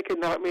 hey, they could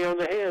knock me on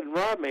the head and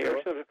rob me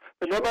or something.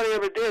 But nobody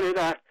ever did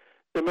it.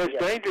 The most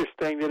dangerous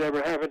thing that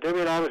ever happened to me,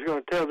 and I was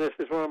going to tell this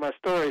as one of my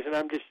stories, and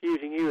I'm just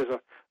using you as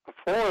a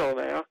foil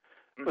now,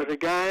 was a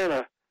guy in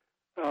a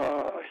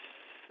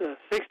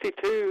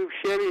 62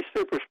 Chevy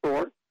Super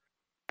Sport.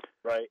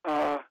 Right.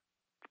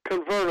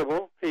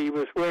 Convertible. He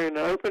was wearing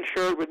an open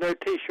shirt with no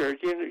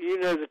T-shirt. You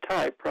know the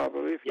type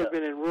probably if you've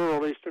been in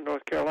rural eastern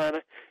North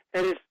Carolina.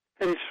 And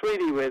his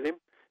sweetie with him,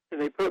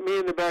 and they put me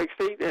in the back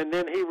seat, and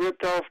then he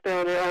ripped off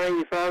down the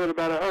I-85 at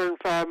about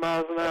 105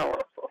 miles an hour.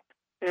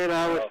 And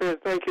I was saying,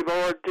 "Thank you,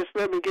 Lord. Just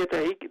let me get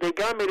there." They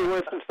got me to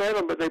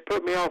Winston-Salem, but they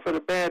put me off at a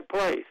bad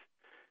place.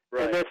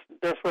 Right. And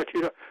that's what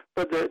you know.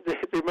 But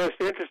the most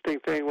interesting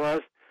thing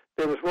was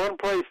there was one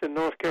place in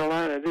North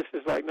Carolina. This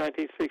is like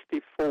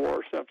 1964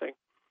 or something,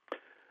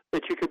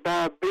 that you could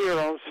buy beer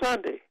on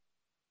Sunday.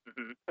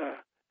 Mm-hmm.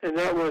 And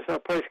that was a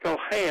place called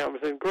Ham's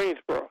in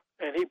Greensboro.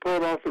 And he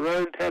pulled off the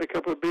road, had a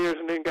couple of beers,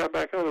 and then got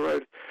back on the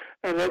road.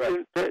 And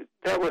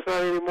that was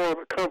not any more of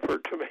a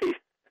comfort to me.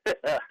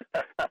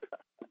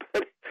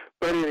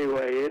 but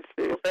anyway,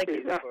 well, thank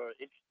you for an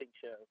interesting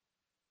show.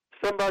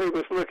 somebody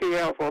was looking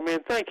out for me.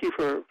 And thank you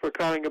for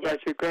calling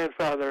about your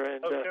grandfather.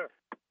 And Sure.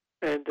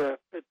 And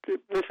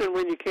listen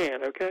when you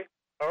can. Okay.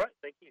 All right.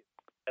 Thank you.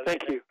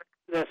 Thank you.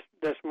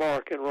 That's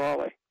Mark in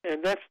Raleigh,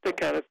 and that's the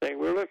kind of thing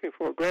we're looking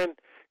for.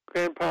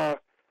 Grandpa,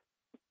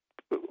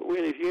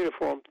 in his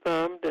uniform,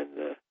 thumbed,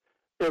 and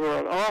there were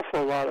an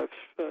awful lot of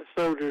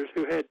soldiers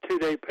who had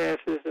 2-day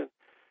passes, and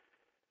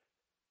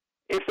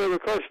if they were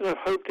close enough,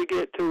 hoped to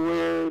get to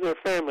where their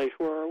families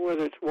were,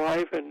 whether it's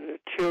wife and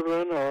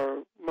children,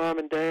 or mom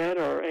and dad,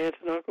 or aunts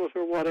and uncles,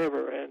 or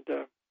whatever. And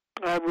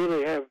I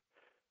really have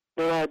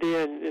no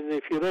idea. And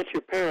if you let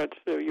your parents,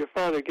 your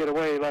father, get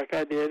away like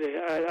I did,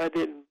 I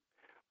didn't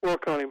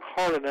work on him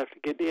hard enough to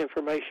get the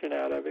information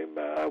out of him.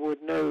 I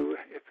would know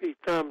if he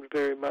thumbed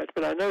very much,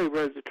 but I know he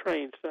rode the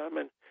train some,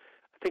 and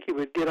I think he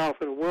would get off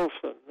in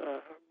Wilson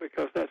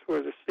because that's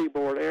where the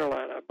Seaboard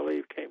Airline, I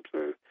believe, came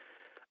through.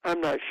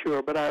 I'm not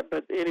sure, but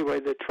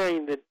anyway, the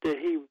train that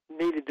he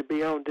needed to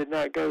be on did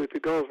not go to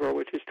Goldsboro,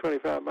 which is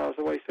 25 miles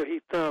away, so he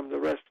thumbed the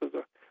rest of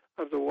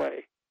the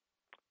way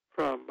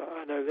from,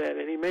 I know that,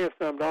 and he may have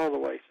thumbed all the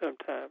way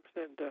sometimes,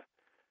 and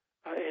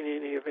in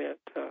any event,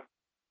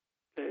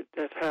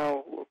 that's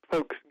how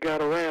folks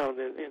got around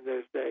in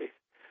those days.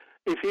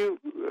 If you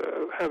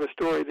have a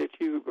story that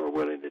you are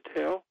willing to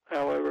tell,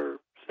 however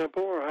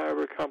simple or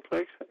however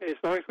complex, as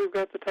long as we've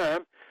got the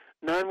time,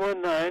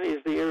 919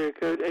 is the area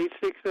code,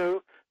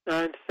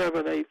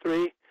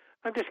 860-9783.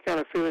 I'm just kind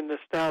of feeling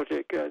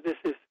nostalgic.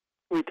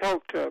 We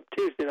talked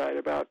Tuesday night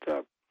about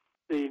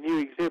the new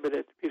exhibit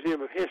at the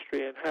Museum of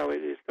History and how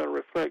it is going to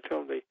reflect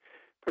on the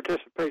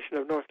participation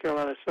of North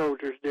Carolina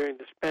soldiers during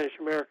the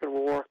Spanish-American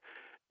War,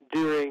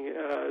 during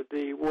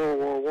the World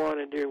War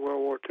I and during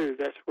World War II.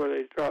 That's where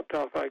they dropped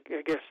off. I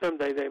guess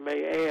someday they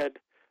may add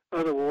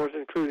other wars,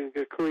 including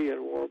the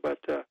Korean War, but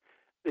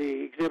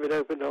the exhibit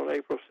opened on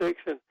April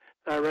 6th, and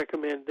I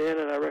recommend then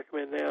and I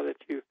recommend now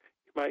that you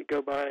might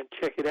go by and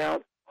check it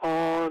out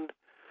on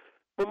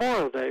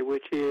Memorial Day,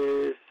 which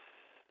is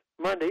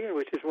Monday, and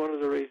which is one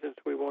of the reasons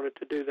we wanted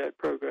to do that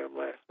program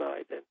last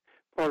night, and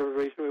part of the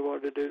reason we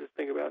wanted to do the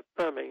thing about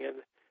thumbing. And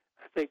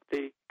I think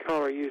the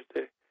caller used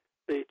the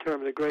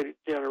term the Great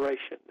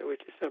Generation,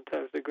 which is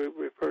sometimes the group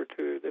referred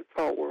to that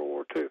fought World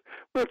War II.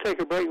 We'll take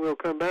a break, we'll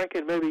come back,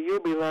 and maybe you'll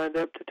be lined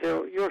up to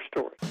tell your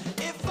story.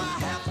 If I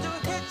have to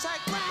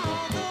hitchhike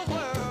round the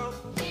world,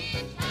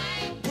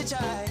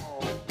 hitchhike.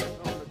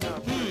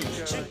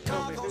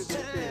 Chicago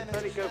City.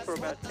 Let it go for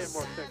about 10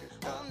 more seconds.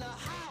 On the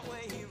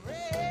highway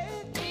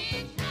red,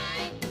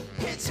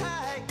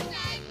 hitchhike.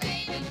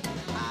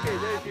 Okay,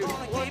 there's your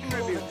one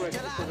trivia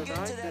question for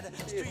tonight.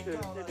 If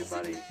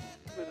anybody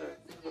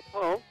with a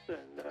pulse,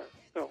 and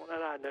so on,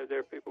 and I know there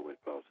are people with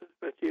pulses,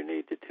 but you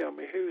need to tell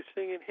me who's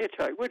singing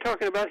Hitchhike. We're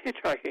talking about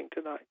hitchhiking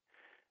tonight.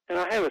 And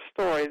I have a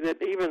story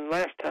that even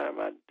last time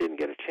I didn't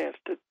get a chance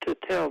to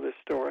tell this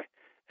story,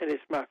 and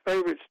it's my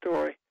favorite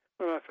story,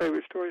 one of my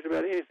favorite stories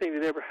about anything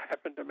that ever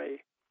happened to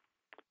me.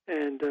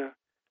 And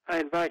I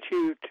invite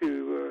you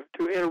to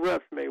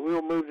interrupt me.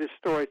 We'll move this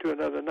story to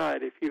another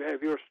night if you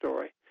have your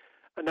story.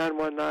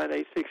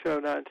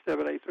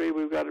 919-860-9783.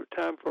 We've got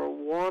time for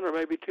one or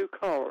maybe two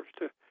callers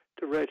to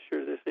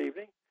register this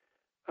evening.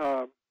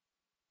 I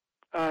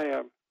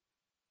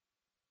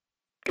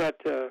got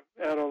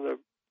out on the,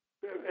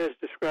 as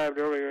described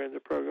earlier in the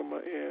program,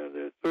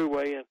 the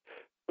thruway in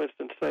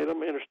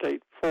Winston-Salem,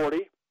 Interstate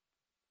 40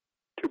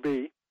 to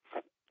be.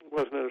 It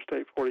wasn't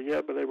Interstate 40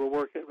 yet, but they were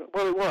working.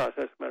 Well, it was,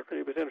 as a matter of fact.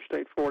 It was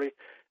Interstate 40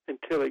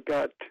 until it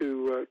got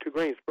to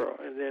Greensboro,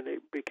 and then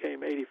it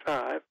became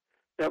 85.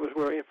 That was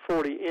where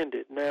 40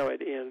 ended. Now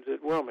it ends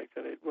at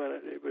Wilmington. It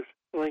was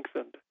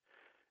lengthened,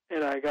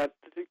 and I got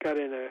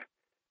in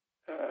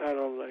out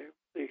on the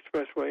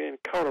expressway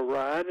and caught a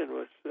ride and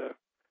was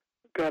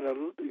got a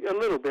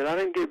little bit. I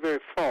didn't get very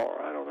far.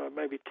 I don't know,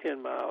 maybe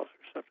 10 miles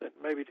or something,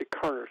 maybe to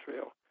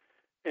Kernersville,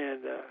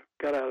 and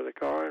got out of the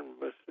car and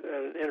was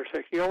at an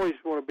intersection. You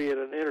always want to be at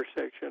an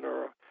intersection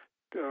or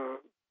a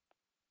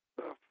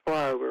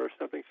flyover or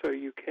something so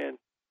you can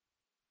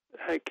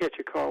catch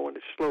a car when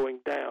it's slowing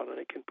down and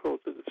it can pull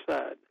to the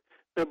side.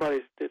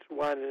 Nobody that's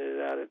winding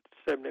it out at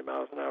 70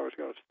 miles an hour is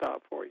going to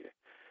stop for you.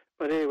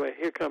 But anyway,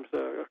 here comes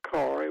a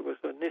car. It was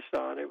a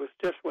Nissan. It was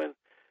just when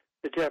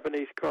the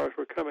Japanese cars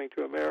were coming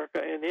to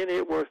America, and in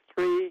it were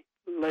three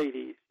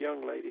ladies,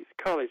 young ladies,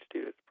 college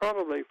students,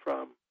 probably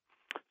from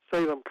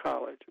Salem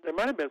College. They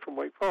might have been from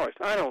Wake Forest.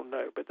 I don't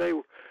know, but I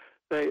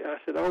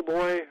said, oh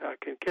boy, I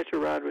can catch a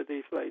ride with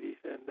these ladies.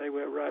 And they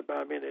went right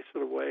by me and they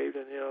sort of waved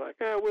and, like,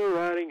 oh, we're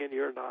riding and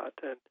you're not.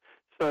 And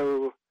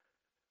so,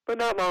 but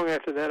not long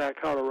after that, I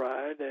caught a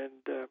ride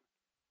and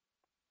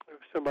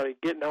somebody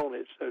getting on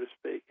it, so to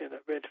speak. And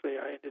eventually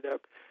I ended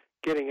up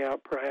getting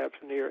out perhaps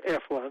near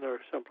Eflin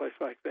or someplace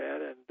like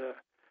that, and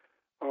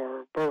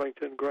or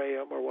Burlington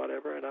Graham or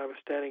whatever. And I was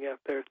standing out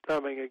there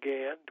thumbing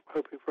again,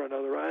 hoping for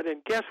another ride.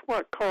 And guess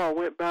what? Car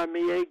went by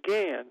me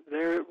again.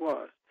 There it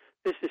was.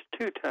 This is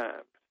 2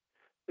 times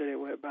that it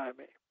went by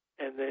me.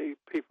 And the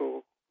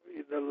people,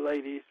 the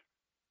ladies,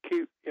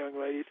 cute young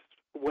ladies,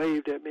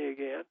 waved at me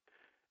again.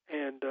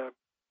 And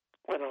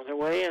went on the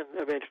way, and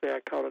eventually I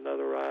caught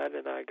another ride,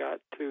 and I got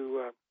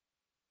to,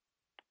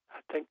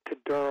 I think, to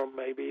Durham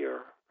maybe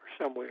or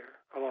somewhere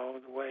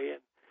along the way,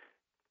 and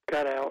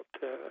got out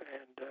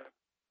and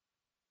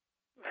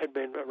had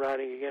been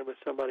riding again with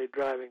somebody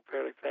driving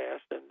fairly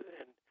fast, and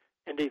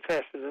indeed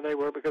faster than they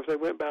were, because they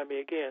went by me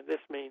again. This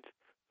means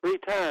 3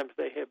 times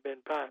they have been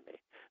by me.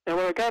 Now,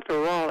 when I got to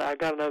Raleigh, I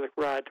got another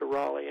ride to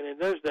Raleigh, and in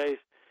those days,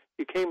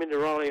 you came into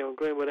Raleigh on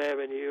Glenwood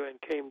Avenue and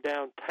came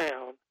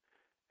downtown.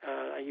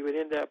 You would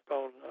end up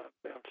on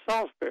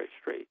Salisbury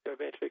Street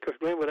eventually, because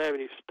Glenwood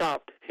Avenue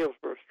stopped at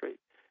Hillsborough Street,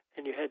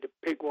 and you had to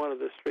pick one of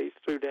the streets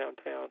through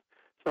downtown,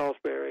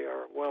 Salisbury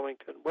or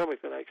Wilmington.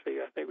 Wilmington,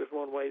 actually, I think was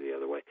one way the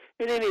other way.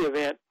 In any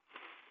event,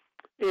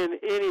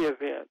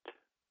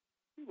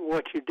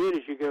 what you did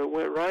is you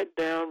went right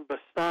down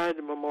beside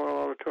the Memorial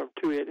Auditorium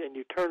to it, and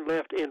you turned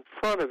left in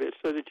front of it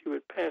so that you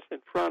would pass in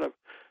front of.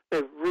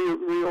 They've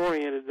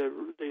reoriented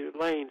the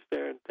lanes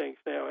there and things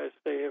now as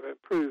they have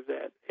improved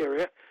that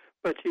area.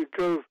 But you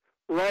drove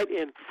right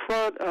in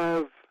front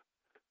of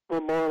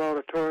Memorial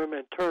Auditorium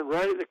and turned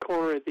right at the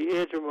corner at the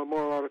edge of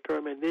Memorial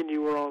Auditorium, and then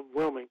you were on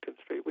Wilmington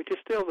Street, which is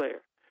still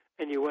there.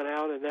 And you went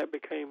out, and that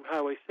became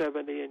Highway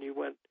 70, and you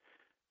went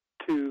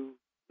to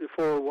the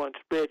 401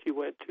 split. You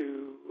went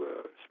to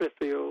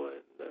Smithfield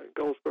and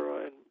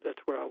Goldsboro, and that's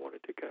where I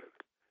wanted to go.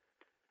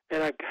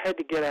 And I had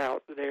to get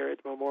out there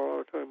at the Memorial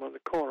Auditorium on the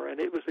corner, and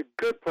it was a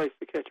good place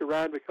to catch a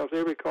ride because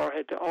every car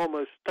had to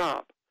almost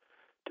stop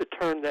to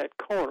turn that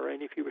corner,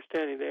 and if you were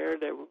standing there,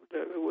 it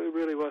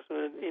really wasn't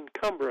an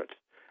encumbrance.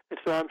 And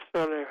so I'm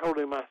standing there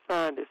holding my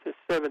sign that says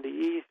 70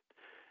 East,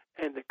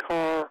 and the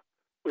car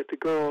with the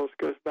girls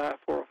goes by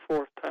for a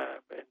 4th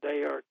time, and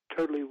they are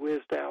totally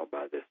whizzed out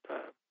by this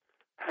time.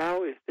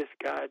 How is this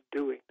guy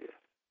doing this?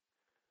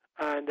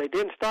 And they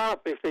didn't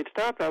stop. If they'd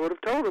stopped, I would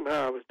have told them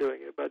how I was doing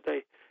it, but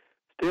they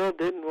still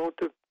didn't want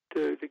to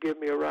give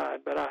me a ride.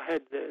 But I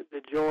had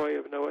the joy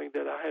of knowing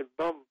that I had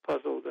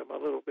bum-puzzled them a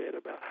little bit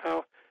about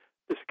how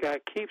this guy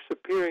keeps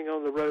appearing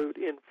on the road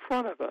in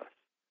front of us.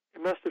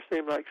 It must have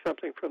seemed like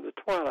something from the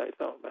Twilight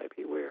Zone,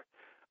 maybe, where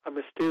a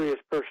mysterious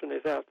person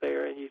is out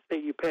there, and you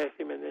think you pass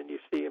him, and then you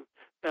see him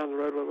down the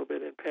road a little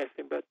bit and pass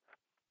him. But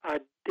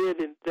that did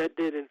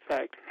in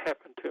fact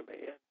happen to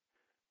me,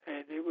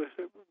 and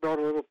it brought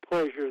a little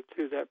pleasure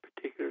to that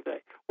particular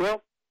day.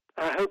 Well,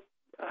 I hope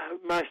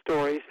my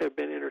stories have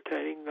been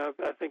entertaining.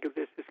 I think of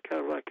this as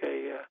kind of like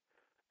a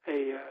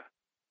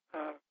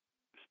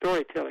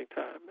storytelling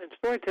time, and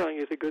storytelling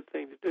is a good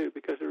thing to do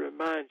because it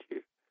reminds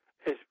you,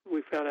 as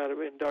we found out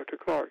in Dr.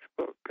 Clark's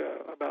book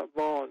about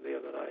Vaughn the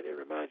other night, it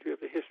reminds you of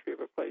the history of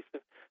a place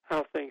and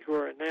how things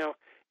were. And now,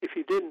 if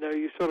you didn't know,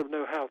 you sort of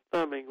know how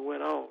thumbing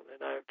went on.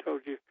 And I've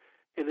told you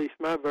at least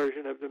my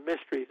version of the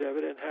mysteries of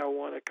it and how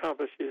one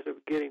accomplishes of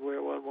getting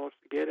where one wants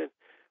to get and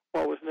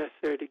what was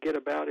necessary to get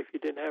about if you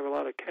didn't have a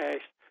lot of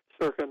cash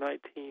circa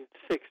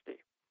 1960.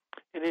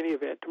 In any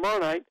event, tomorrow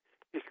night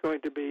is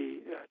going to be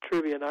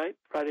trivia night,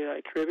 Friday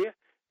night trivia,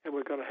 and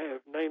we're going to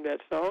have Name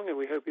That Song, and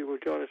we hope you will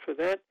join us for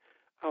that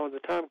on the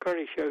Tom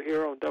Kearney Show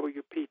here on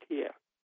WPTF.